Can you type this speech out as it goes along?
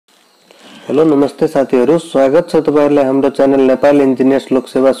Hello नमस्ते साथीहरु, स्वागत छ तपाईहरुलाई हाम्रो च्यानल नेपाल इन्जिनियर्स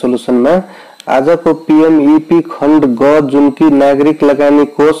लोकसेवा सोलुसनमा। आजको पीएमईपी खण्ड ग जुन कि नागरिक लगानी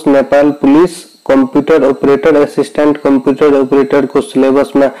कोष Nepal police computer operator assistant computer operator को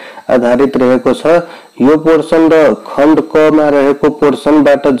सिलेबस में आधारित रहेको छ। यो पोर्सन र खण्ड क मा रहेको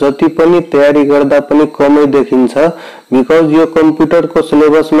पोर्सनबाट जति पनि तयारी गर्दा पनि कमै देखिन्छ, बिकज यो कम्प्युटर को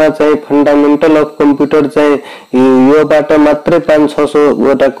सिलेबस में चाहिँ फंडामेंटल अफ कम्प्युटर चाहिँ योबाट मात्रै 500-600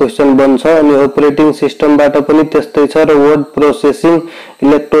 वटा क्वेशन बन्छ अनि अपरेटिङ सिस्टमबाट पनि त्यस्तै छ र word processing,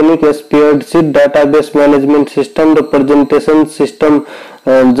 electronic spreadsheet, database management system र प्रेजेन्टेसन सिस्टम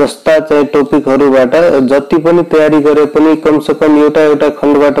जस्ता चाहिँ टपिकहरुबाट जति पनि तयारी गरे पनि कम से कम एउटा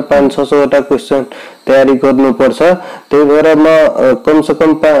खण्डबाट 500-600 वटा क्वेशन तयारी गर्नुपर्छ। त्यही भएर म कम से कम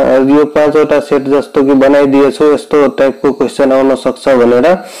यो 5 वटा सेट जस्तो कि बनाइदिएछु, यस्तो टाइपको क्वेशन आउन सक्छ भनेर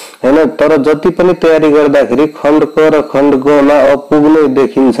हैन। तर जति पनि तयारी गर्दाखेरि खण्ड क र खण्ड ग मा अपुग्ने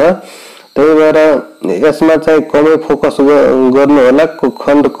देखिन्छ। त्यही भएर यसमा चाहिँ कमै फोकस गर्नु होला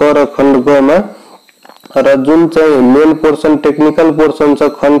खण्ड क र खण्ड ग मा। र जुन चाहिँ मेन पोर्सन टेक्निकल पोर्सन छ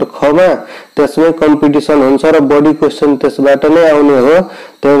खण्ड ख मा, त्यसमै कम्पिटिसन हुन्छ र बढी क्वेशन त्यसबाट नै आउने हो।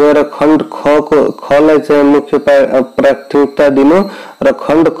 त्यही भएर खण्ड ख लाई चाहिँ मुख्य प्राथमिकता दिनु र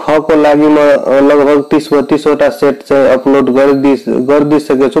खण्ड ख को लागि म लगभग 30-32 वटा सेट चाहिँ अपलोड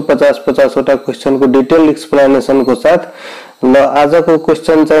गरिदिसकेछु 50-50 वटा क्वेशन को डिटेल एक्सप्लेनेसन को साथ। ल आजको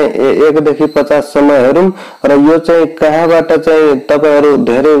क्वेशन चाहिँ 1 देखि 50 सम्म हेरौं र यो चाहिँ कहाँबाट चाहिँ तपाईहरु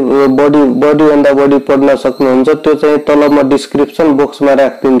धेरै बढी भन्दा बढी पढ्न सक्नुहुन्छ त्यो चाहिँ तल म डिस्क्रिप्सन बक्समा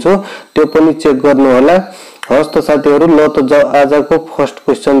राख्दिन्छु, त्यो पनि चेक गर्नु होला। हस्त साथीहरु, ल त आजको फर्स्ट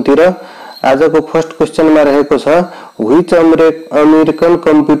क्वेशन तिर। आजको फर्स्ट क्वेशन मा रहेको छ, which American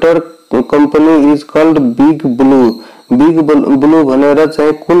computer company is called big blue. Big blue भनेर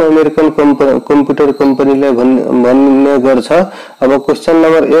चाहिँ कुन अमेरिकन कम्प्युटर कम्पनीले भन्ने गर्छ। अब क्वेशन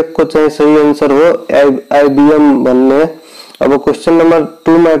नम्बर 1 को चाहिँ सही आन्सर हो आईबीएम भन्ने। अब क्वेशन नम्बर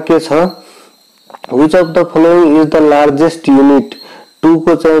 2 मा के छ, which of the following is the largest unit. 2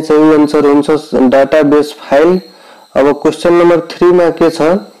 को चाहिँ सही आन्सर हुन्छ डाटाबेस फाइल। अब क्वेशन नम्बर 3 मा के छ,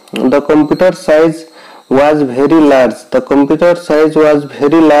 the computer size was very large। the computer size was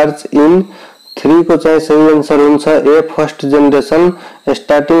very large in 3 को चाहिँ सही आन्सर हुन्छ ए फर्स्ट जेनेरेसन।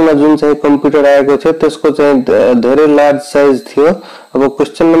 स्टार्टिङ मा जुन चाहिँ कम्प्युटर आएको थियो त्यसको चाहिँ धेरै लार्ज साइज थियो। अब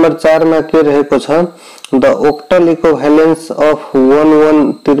क्वेशन नम्बर 4 मा के रहेको छ, the Octal equivalence of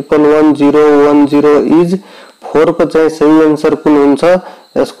 11111010 is 4 को चाहिँ सही आन्सर कुन हुन्छ।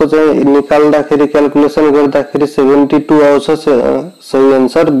 यसको चाहिँ निकाल्दाखेरि क्याल्कुलेसन गर्दाखेरि 72 आउँछ, सही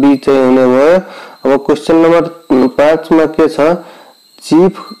आन्सर बी चाहिँ हुने भयो। अब क्वेशन नम्बर 5 मा के छ,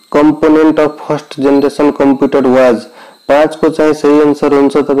 chief component of first generation computer was. 5 को चाहिँ सही आन्सर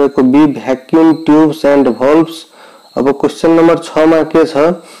हुन्छ तपाईको बी भ्याक्युम ट्यूब्स एन्ड भल्व्स। अब क्वेशन नम्बर 6 मा के छ,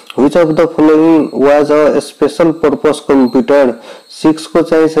 which of the following was a special purpose computer. 6 को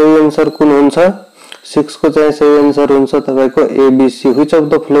चाहिँ सही आन्सर कुन हुन्छ। 6 को चाहिँ सही आन्सर हुन्छ तपाईको ABC, which of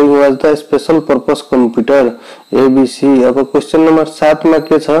the following was the special purpose computer, ABC. अब क्वेशन नम्बर 7 मा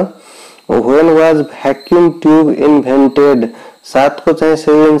के छ, when was vacuum tube invented। 7 को चाहिँ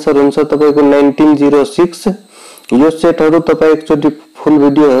सही आन्सर हुन्छ तपाईको 1906। यो सेटहरु तपाई एकचोटी फुल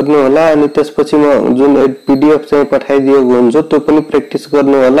भिडियो हेर्नु होला अनि त्यसपछि म जुन पीडीएफ चाहिँ पठाइदिएको हुन्छ त्यो पनि प्र्याक्टिस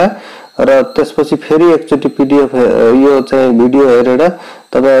गर्नु होला र त्यसपछि फेरि एकचोटी पीडीएफ यो चाहिँ भिडियो हेरेर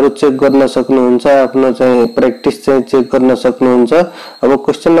तपाईहरु चेक गर्न सक्नुहुन्छ, आफ्नो चाहिँ प्र्याक्टिस चाहिँ चेक गर्न सक्नुहुन्छ। अब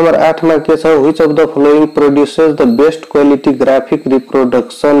क्वेशन नम्बर 8 मा के छ, which of the following produces the best quality graphic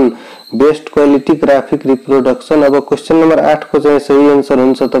reproduction. Best quality graphic reproduction. अब क्वेशन नम्बर 8 को चाहिँ सही आन्सर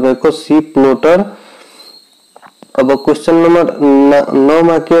हुन्छ तपाईको सी प्लोटर। अब क्वेशन नम्बर 9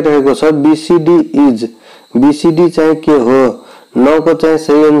 मा के रहेको छ, बीसीडी इज। बीसीडी चाहिँ के हो। 9 को चाहिँ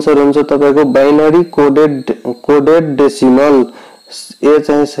सही आन्सर हुन्छ तपाईको बाइनरी कोडेड डेसिमल, ए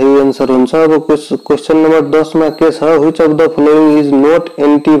चाहिँ सही आन्सर हुन्छ। अब क्वेशन नम्बर 10 मा के छ, which of the following is note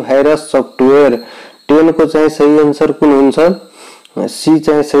एन्टीभाइरस software. 10 को चाहिँ सही आन्सर कुन हुन्छ, सी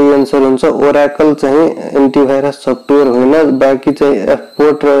चाहिँ सही आन्सर हुन्छ ओराकल चाहिँ एन्टीभाइरस सफ्टवेयर होइन। बाँकी चाहिँ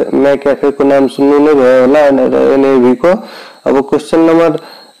एफपोर्ट र म्याकएफए को नाम सुन्नु नै भयो होला एनएभी को। अब क्वेशन नम्बर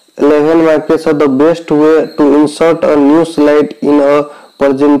 11 मा के छ, the best way to insert a new slide in a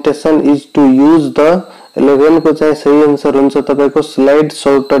presentation is to use the. 11 को चाहिँ सही आन्सर हुन्छ तपाईको स्लाइड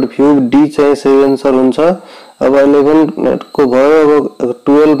सॉर्टेड व्यू, डी चाहिँ सही आन्सर हुन्छ। अब 11 को भयो। अब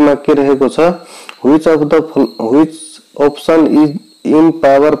 12 मा के रहेको छ, which option is in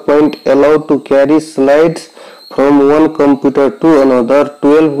PowerPoint allow to carry slides from one computer to another।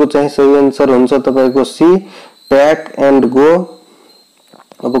 12 को चाहिँ सही आन्सर हुन्छ तपाईको सी पैक एन्ड गो।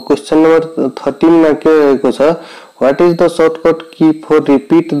 अब क्वेशन नम्बर 13 मा के रहेको छ, What is the shortcut key for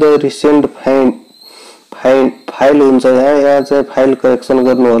repeat the recent file हुन्छ यहाँ चाहिँ फाइल करेक्सन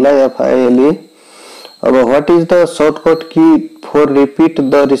गर्नु होला या फाइल। अब what is the shortcut Ki for repeat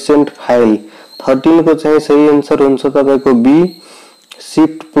the recent file 13 को चाहिँ सही आन्सर हुन्छ तपाईको बी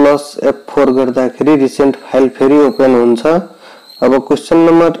शिफ्ट प्लस F4 गर्दाखेरि रिसेंट फाइल फेरि ओपन हुन्छ। अब क्वेशन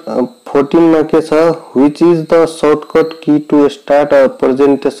नंबर 14 मा के छ which is the shortcut Ki to start a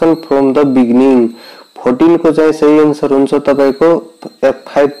presentation from the beginning 14 को चाहिँ सही आन्सर हुन्छ तपाईको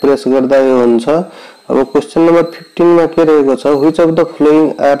F5 प्रेस गर्दा यो हुन्छ। अब क्वेशन नंबर 15 मा के रहेको छ which of the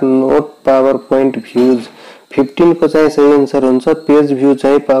following are note power point भ्यूज 15 को चाहिँ सही आन्सर हुन्छ पेज भ्यू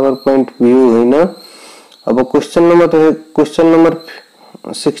चाहिँ पावर पोइन्ट भ्यू हैन। अब क्वेशन नंबर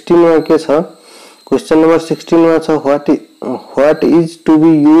 16 मा के छ क्वेशन नंबर 16 मा छ what is to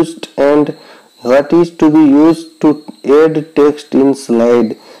be used and what is to be used to add text in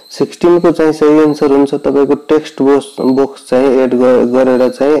slide 16 को चाहिँ सही आन्सर हुन्छ तपाईको टेक्स्ट बक्स चाहिँ एड गरेर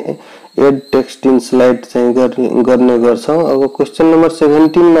चाहिँ एड टेक्स्ट इन स्लाइड चाहिँ गर्ने गर्छौं। अब क्वेशन नंबर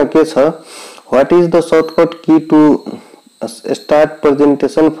 17 मा के छ what is the shortcut Ki to start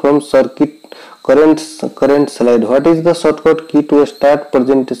presentation from circuit current slide what is the shortcut Ki to start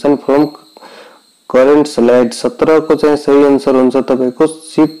presentation from current slide 17 को चाहिँ सही आन्सर हुन्छ तपाईको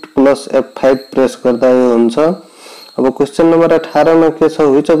शिफ्ट प्लस F5 प्रेस गर्दा यो हुन्छ। अब क्वेशन नंबर 18 मा के छ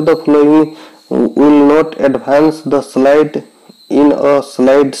which of the following will not advance the slide in a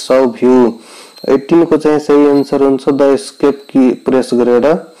slide show view 18 को चाहिँ सही आन्सर हुन्छ द एस्केप की प्रेस गरेर।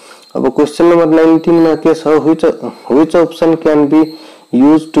 अब क्वेशन नंबर 19 मा के छ which option can be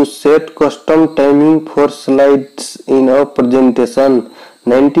used to set custom timing for slides in a presentation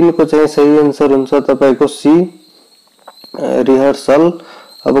 19 को चाहिँ सही आन्सर हुन्छ तपाईको सी रिहर्सल।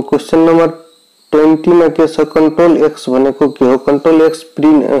 अब क्वेशन नंबर 20 मा के छ कंट्रोल एक्स भनेको के हो कंट्रोल एक्स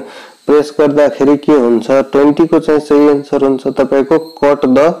प्रेस गर्दाखेरि के हुन्छ 20 को चाहिँ सही आन्सर हुन्छ तपाईको cut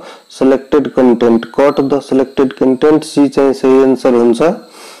the selected content C चाहिँ सही आन्सर हुन्छ।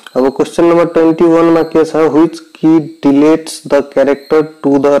 अब क्वेशन नंबर 21 मा के छ which Ki deletes the character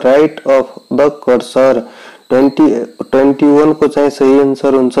two the right of the cursor 21 को चाहिँ सही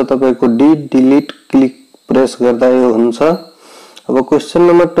आन्सर हुन्छ तपाईको डी डिलीट क्लिक प्रेस गर्दा यो हुन्छ। अब क्वेशन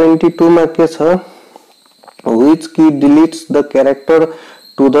नंबर 22 मा के छ which Ki deletes the character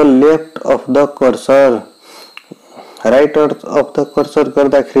two the left of the cursor right of the cursor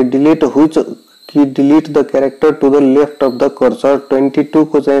गर्दाखेरि delete which Ki delete the character two the left of the cursor 22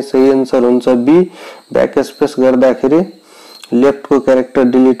 को चाहिँ सही आन्सर हुन्छ बी बैक स्पेस गर्दाखेरि left को character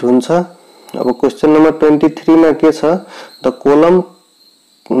delete हुन्छ। अब question number 23 मा के छ the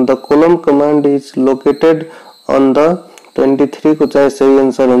column command is located on the 23 को चाहिँ सही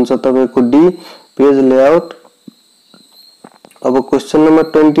आन्सर हुन्छ तपाईको डी पेज लेआउट। अब क्वेशन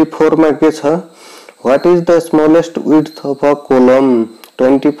नंबर 24 मा के छ what is the smallest width of a column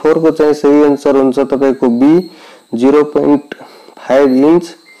 24 को चाहिँ सही आन्सर हुन्छ तपाईको बी 0.5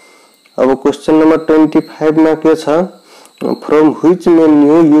 इंच। अब क्वेशन नंबर 25 मा के छ from which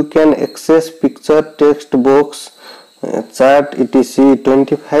menu you can access picture text box chart etc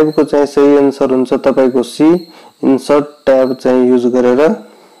 25 को चाहिँ सही आन्सर हुन्छ तपाईको सी इन्सर्ट ट्याब चाहिँ युज गरेर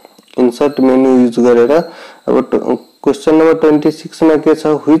इन्सर्ट मेन्यू युज गरेर। अब क्वेशन नंबर 26 मा के छ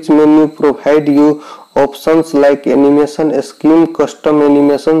which menu provide you options like animation scheme custom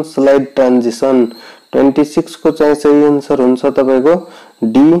animation slide transition 26 को चाहिँ सही आन्सर हुन्छ तपाईको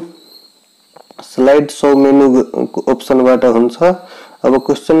D slide show menu option बाट हुन्छ। अब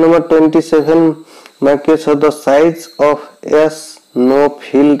क्वेशन नंबर 27 मा के छ the size of S know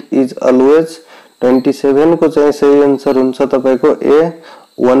field is always 27 को चाहिँ सही आन्सर हुन्छ तपाईको ए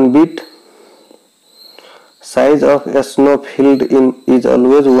 1 beet size of S know field in is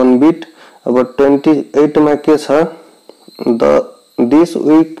always 1 beet. अब 28 मा के छ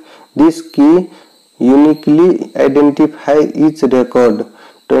this Ki uniquely identify each record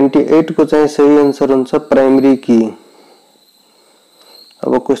 28 को चाहिँ सही आन्सर हुन्छ प्राइमरी की।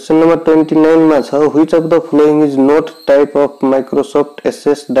 अब क्वेशन नंबर 29 मा छ which of the following is note type of Microsoft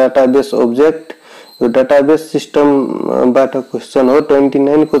SS database object यो डाटाबेस सिस्टम बाट क्वेशन हो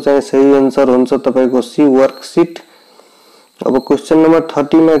 29 को चाहिँ सही आन्सर हुन्छ तपाईको सी वर्कशीट। अब क्वेशन नंबर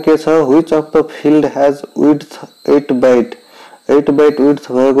 30 मा के छ which of the field has width 8 bite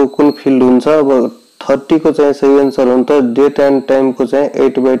width भएको कुन फील्ड हुन्छ। अब 30 को चाहिँ सही आन्सर हुन्छ डेट एन्ड टाइम को चाहिँ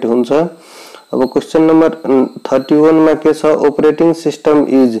 8 बाइट हुन्छ। अब क्वेशन नंबर 31 मा के छ ऑपरेटिंग सिस्टम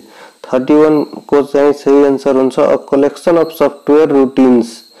इज 31 को चाहिँ सही आन्सर हुन्छ a collection of software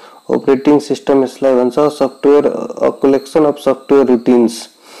routines operating system यसलाई भन्छ software a collection of software routines.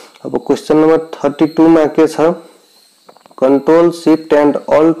 अब क्वेशन नंबर 32 मा के छ control shift and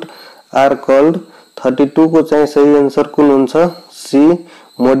alt are called 32 को चाहिँ सही आन्सर कुन हुन्छ? सी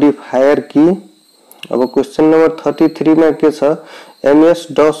मोडिफायर की। अब क्वेशन नंबर 33 मा के छ? MS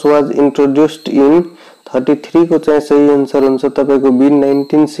DOS was introduced in 33 को चाहिँ सही आन्सर हुन्छ तपाईको बी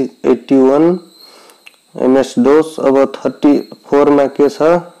 1981 MS DOS। अब 34 मा के छ?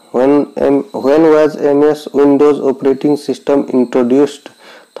 when was MS Windows operating system introduced?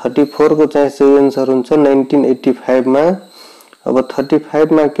 34 को चाहिँ सही आन्सर हुन्छ 1985 मा। अब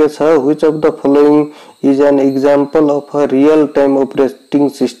 35 मा के छ? which of the following is an example of a real time operating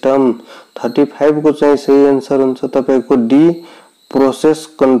system? 35 को चाहिँ सही आन्सर हुन्छ तपाईको डी प्रोसेस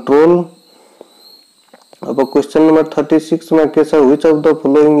कंट्रोल। अब क्वेशन नंबर 36 मा के छ? which of the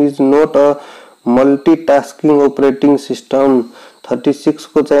following is not a multitasking operating system? 36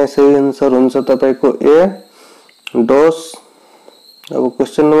 को चाहिँ सही आन्सर हुन्छ तपाईको ए DOS। अब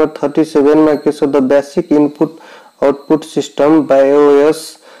क्वेशन नंबर 37 मा के छ? The basic input output system BIOS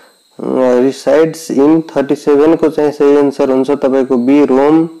resides in 37 को चाहिँ सही आन्सर हुन्छ तपाईको बी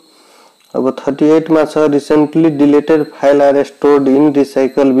रोम। अब 38 मा छ recently deleted file are stored in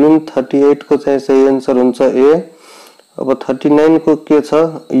recycle bin. 38 को चाहिँ सही आन्सर हुन्छ ए। अब 39 को के छ?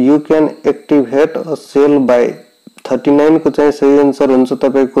 You can activate a sale bye. 39 को चाहिँ सही आन्सर हुन्छ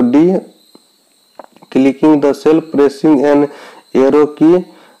तपाईको D clicking the sale, pressing an arrow की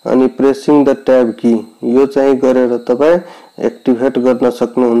अनि प्रेसिङ द ट्याब की। यो चाहिँ गरेर तपाई एक्टिभेट गर्न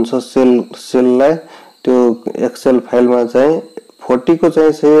सक्नुहुन्छ सेललाई त्यो एक्सेल फाइलमा चाहिँ। 40 को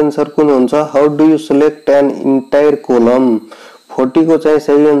चाहिँ सही आन्सर कुन हुन्छ? How do you select an entire kolam? 40 को चाहिँ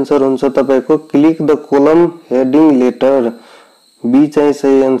सही आन्सर हुन्छ तपाईको click the kolam heading letter, be चाहिँ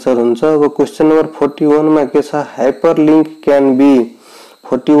सही आन्सर हुन्छ। अब क्वेशन नंबर 41 मा के छ? Hyperlink can be.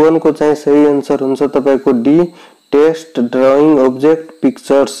 41 को चाहिँ सही आन्सर हुन्छ तपाईको D text drying object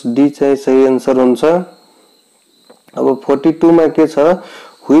pictures, D चाहिँ सही आन्सर हुन्छ। अब 42 मा के छ?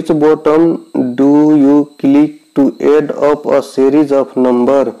 which bottom do you click to add up a series of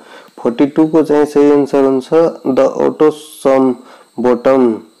number? 42 को चाहिँ सही आन्सर हुन्छ द ऑटो सम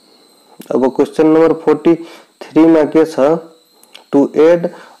बटम। अब क्वेशन नंबर 43 मा के छ? to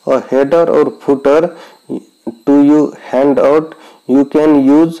add a header or footer to your handout you can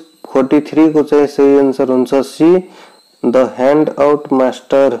use। 43 को चाहिँ सही आन्सर हुन्छ सी द हैंडआउट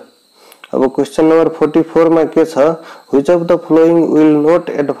मास्टर। अब क्वेशन नंबर 44 मा के छ? which of the following will not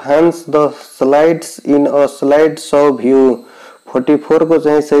advance the slides in a slideshow view? 44 को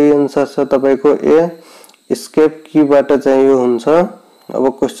चाहिँ सही आन्सर छ तपाईको ए एस्केप की बाट चाहिँ यो हुन्छ। अब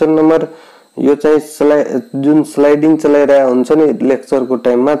क्वेशन नंबर यो चाहिँ जुन स्लाइडिङ चलाइरहेको हुन्छ नि लेक्चर को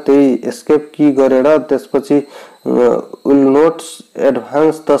टाइममा त्यही एस्केप की गरेर त्यसपछि will not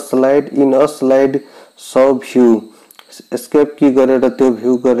advance the slide in a slide show view, escape की गरेर त्यो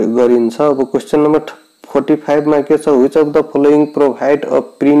भ्यू गरिन्छ। अब क्वेशन नंबर 45 मा के छ? which of the following provide a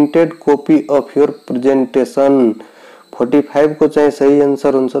printed copy of your presentation? 45 को चाहिँ सही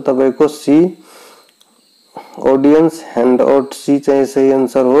आन्सर हुन्छ तपाईको सी ऑडियंस हैंडआउट, सी चाहिँ सही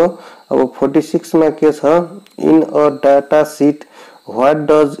आन्सर हो। अब 46 मा के छ? In a data sheet what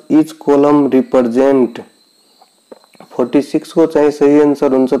does each column represent? 46 को चाहिँ सही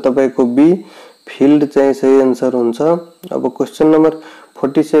आन्सर हुन्छ तपाईको बी फील्ड चाहिँ सही आन्सर हुन्छ। अब क्वेशन नंबर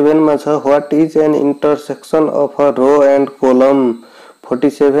 47 मा छ? What is an intersection of a row and column?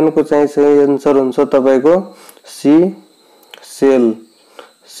 47 को चाहिँ सही आन्सर हुन्छ तपाईको सी सेल,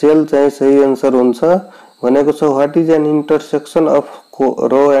 सेल चाहिँ सही आन्सर हुन्छ भनेको छ। What is an intersection of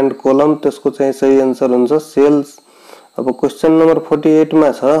row and column? त्यसको चाहिँ सही आन्सर हुन्छ सेल्स। अब क्वेशन नंबर 48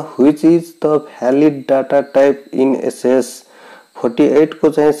 मा छ? which is the valid data type in SS? 48 को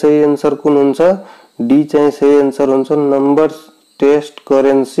चाहिँ सही आन्सर कुन हुन्छ? डी चाहिँ सही आन्सर हुन्छ नंबर्स टेस्ट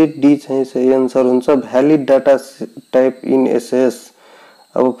करेन्सी, डी चाहिँ सही आन्सर हुन्छ valid data type in SS।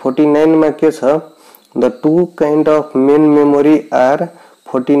 अब 49 मा के छ? The two kind of main memory are.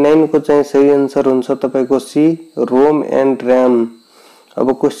 49 को चाहिँ सही आन्सर हुन्छ तपाईको सी रोम एन्ड र्याम।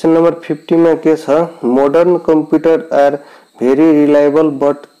 अब क्वेशन नंबर 50 में के छ? Modern computer are very reliable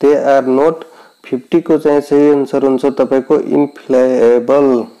but they are not. 50 को चाहिँ सही आन्सर हुन्छ तपाईको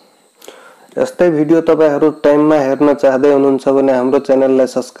इन्फ्लेबल। यस्तै भिडियो तपाईहरु टाइममा हेर्न चाहदै हुनुहुन्छ भने हाम्रो च्यानललाई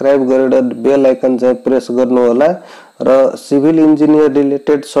सब्स्क्राइब गरेर बेल आइकन चाहिँ प्रेस गर्नु होला र सिभिल इन्जिनियर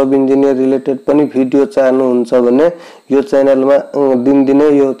रिलेटेड सब इन्जिनियर रिलेटेड पनि भिडियो चाहनुहुन्छ भने यो च्यानलमा दिनदिनै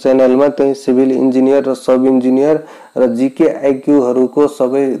यो च्यानलमा चाहिँ सिभिल इन्जिनियर र सब इन्जिनियर र जीके आईक्यू हरुको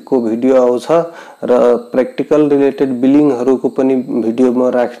सबैको भिडियो आउँछ र प्र्याक्टिकल रिलेटेड बिलिङ हरुको पनि भिडियो म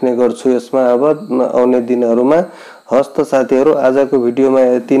राख्ने गर्छु यसमा अब आउने दिनहरुमा। हस्त साथीहरु आजको भिडियोमा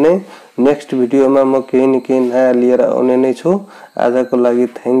यति नै। नेक्स्ट भिडियोमा म केही न केही नयाँ लिएर आउने नै छु। आजको लागि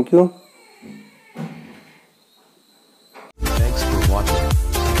थ्यांक यू।